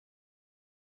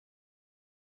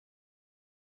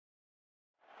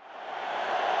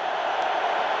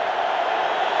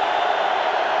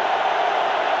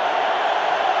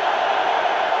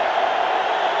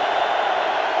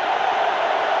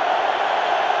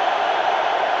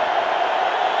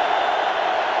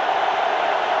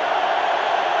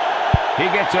He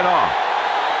gets it off.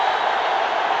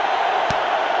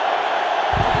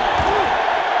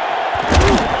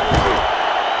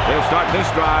 They'll start this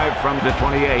drive from the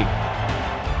 28.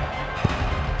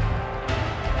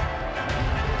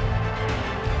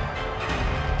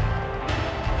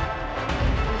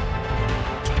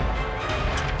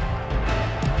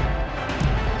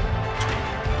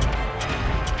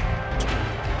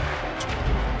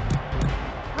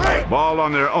 Ball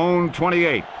on their own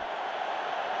 28.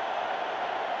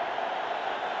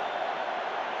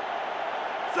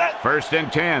 Set. First and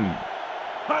 10.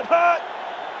 Hut, hut,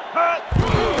 hut.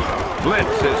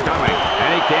 Blitz is coming,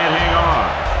 and he can't hang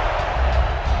on.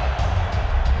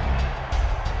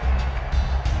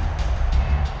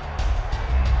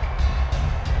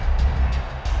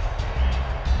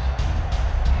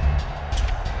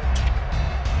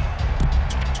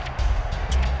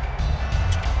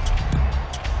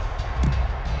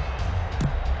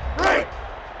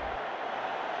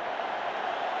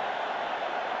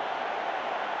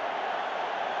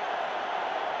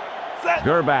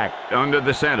 Gerback under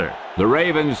the center. The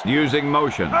Ravens using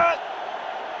motion. Hut.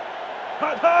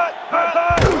 Hut, hut, hut,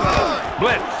 hut.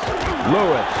 Blitz.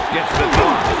 Lewis gets the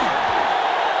toss.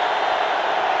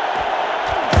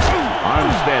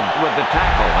 Armstead with the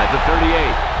tackle at the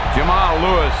 38. Jamal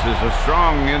Lewis is a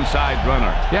strong inside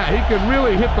runner. Yeah, he can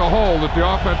really hit the hole that the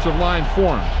offensive line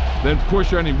forms, then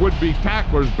push any would-be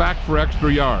tacklers back for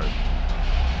extra yards.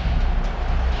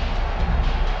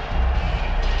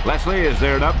 Leslie, is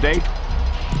there an update?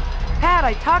 Pat,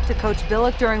 I talked to Coach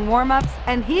Billick during warm-ups,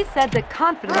 and he said that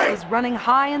confidence was running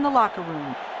high in the locker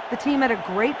room. The team had a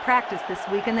great practice this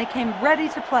week, and they came ready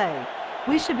to play.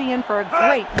 We should be in for a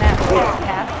great match here,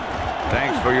 Pat.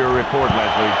 Thanks for your report,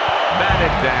 Leslie. Bat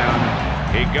it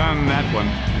down. He gunned that one.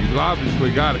 He's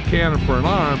obviously got a cannon for an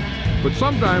arm, but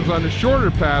sometimes on the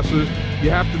shorter passes, you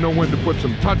have to know when to put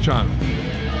some touch on it.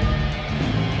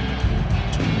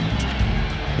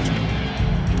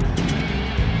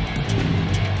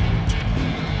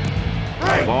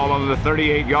 Ball on the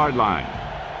 38-yard line.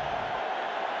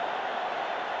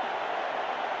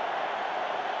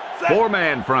 Set.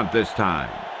 Four-man front this time.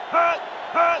 Hut,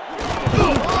 hut.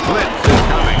 Blitz is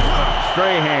coming.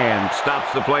 Strahan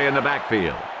stops the play in the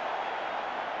backfield.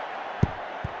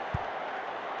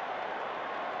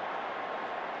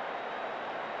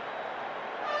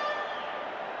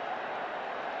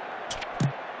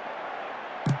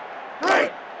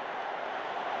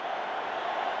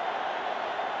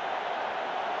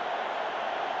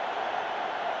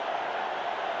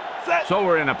 So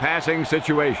we're in a passing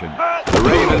situation. The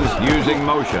Ravens using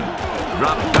motion.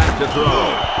 Drops back to throw.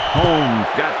 Holmes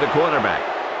got the quarterback.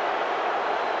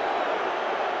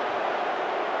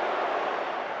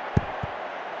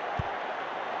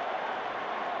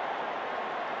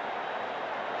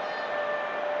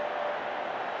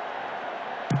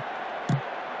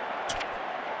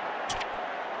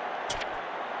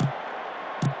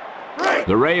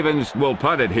 The Ravens will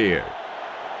punt it here.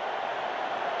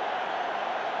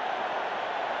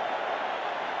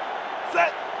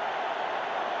 Set.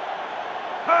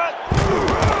 Hut.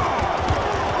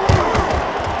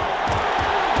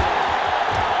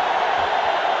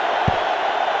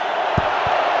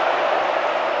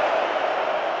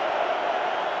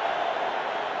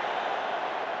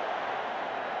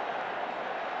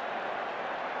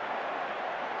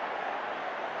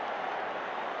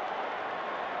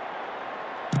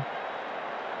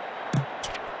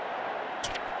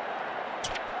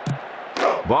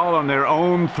 Ball on their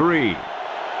own 3.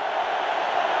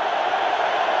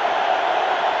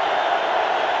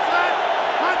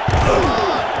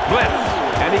 Blitz,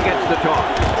 and he gets the toss.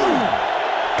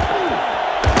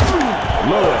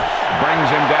 Lewis brings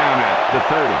him down at the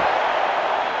 30.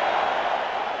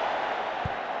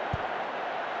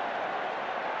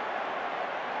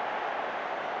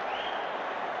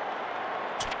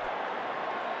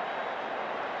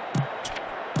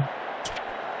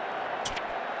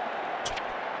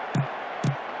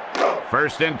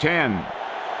 First and 10.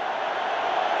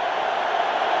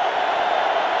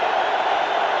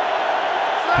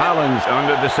 Collins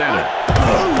under the center.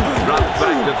 Drops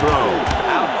back to throw.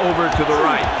 Out over to the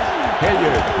right.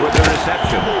 Hilliard with the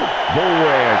reception.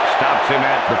 Boulware stops him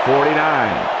at the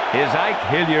 49. Is Ike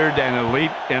Hilliard an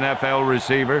elite NFL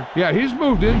receiver? Yeah, he's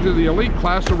moved into the elite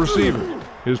class of receivers.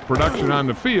 His production on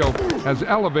the field has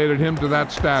elevated him to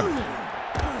that status.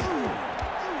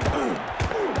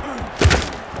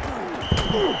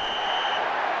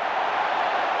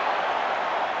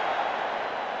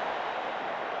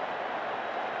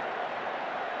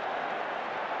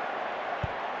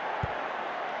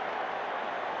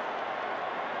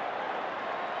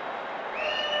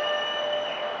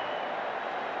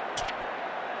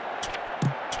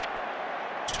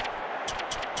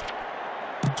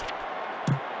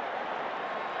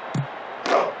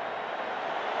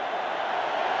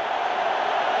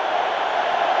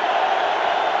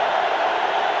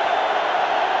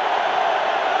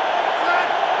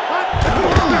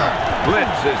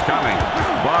 Blitz is coming.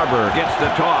 Barber gets the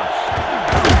toss.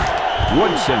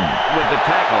 Woodson with the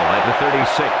tackle at the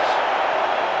 36.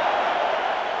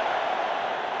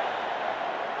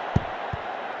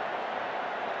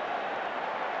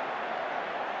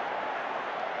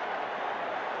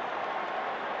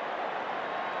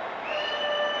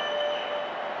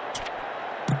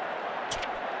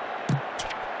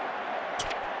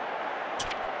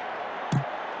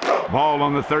 Ball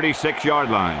on the 36-yard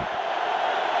line.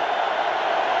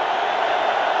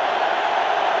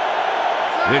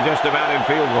 They're just about in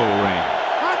field goal range.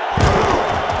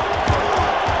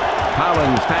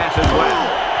 Collins passes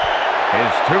left.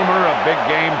 Is Toomer a big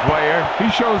game player? He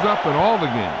shows up in all the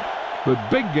games, but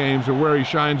big games are where he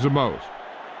shines the most.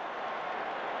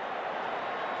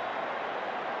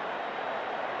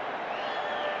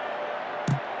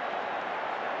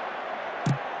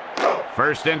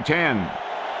 First and 10.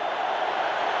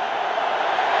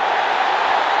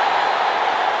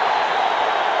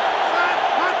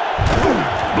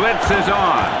 Blitz is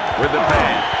on with the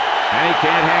pass, and he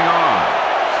can't hang on.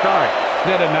 Stark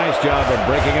did a nice job of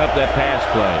breaking up that pass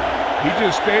play. He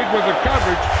just stayed with the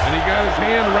coverage, and he got his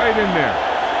hand right in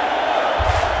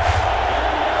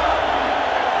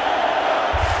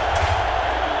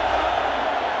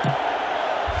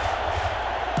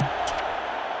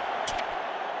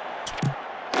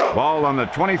there. Ball on the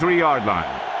 23-yard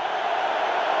line.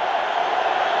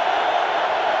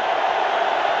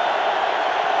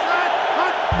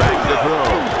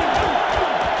 Throw.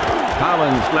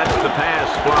 Collins lets the pass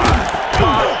fly.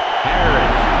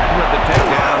 Harris with the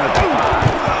takedown at the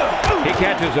 5. He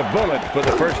catches a bullet for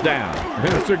the first down.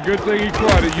 It's a good thing he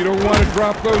caught it. You don't want to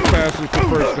drop those passes for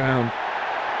first down.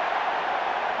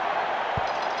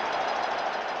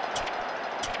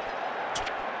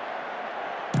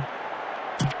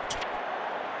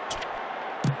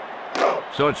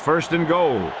 So it's first and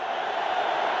goal.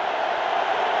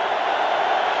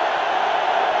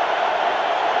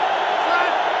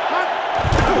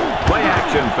 Play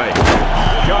action fake.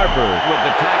 Sharper with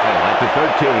the tackle at the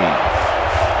 13.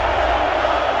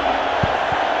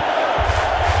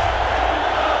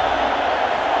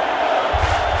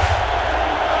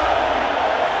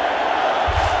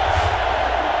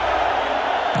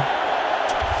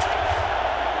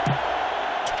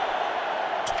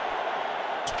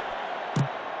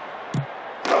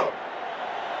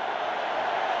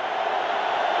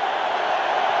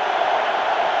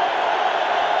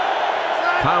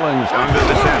 Collins under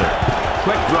the center.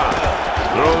 Quick drop.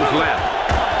 Throws left.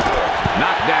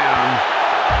 Knocked down.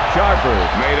 Sharper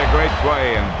made a great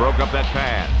play and broke up that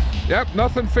pass. Yep,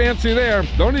 nothing fancy there.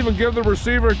 Don't even give the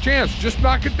receiver a chance. Just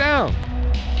knock it down.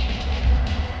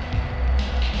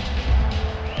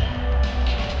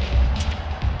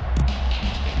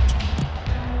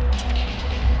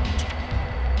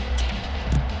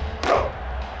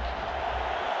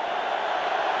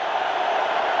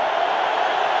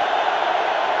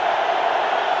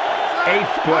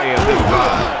 Eighth play of this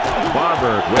drive.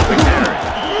 Barber with the carry.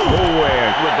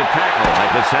 Boulware with the tackle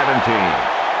at the 17.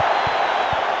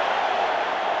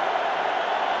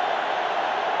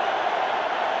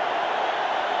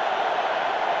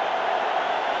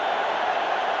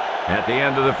 At the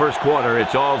end of the first quarter,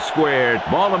 it's all squared.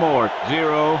 Baltimore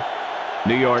 0,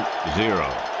 New York 0.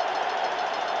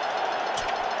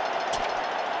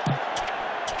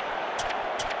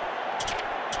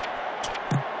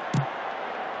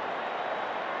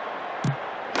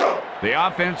 The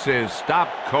offense is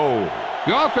stopped cold.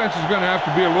 The offense is going to have to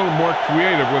be a little more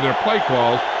creative with their play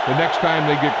calls the next time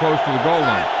they get close to the goal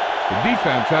line. The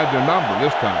defense had their number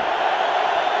this time.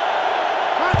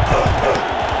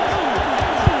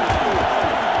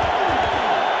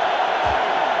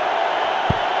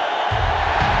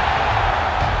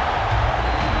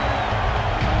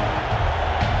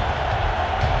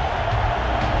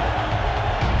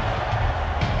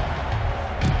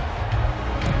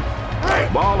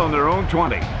 Ball on their own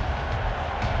 20.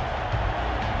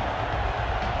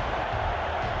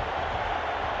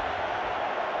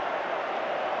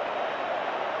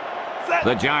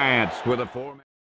 The Giants with a 4-man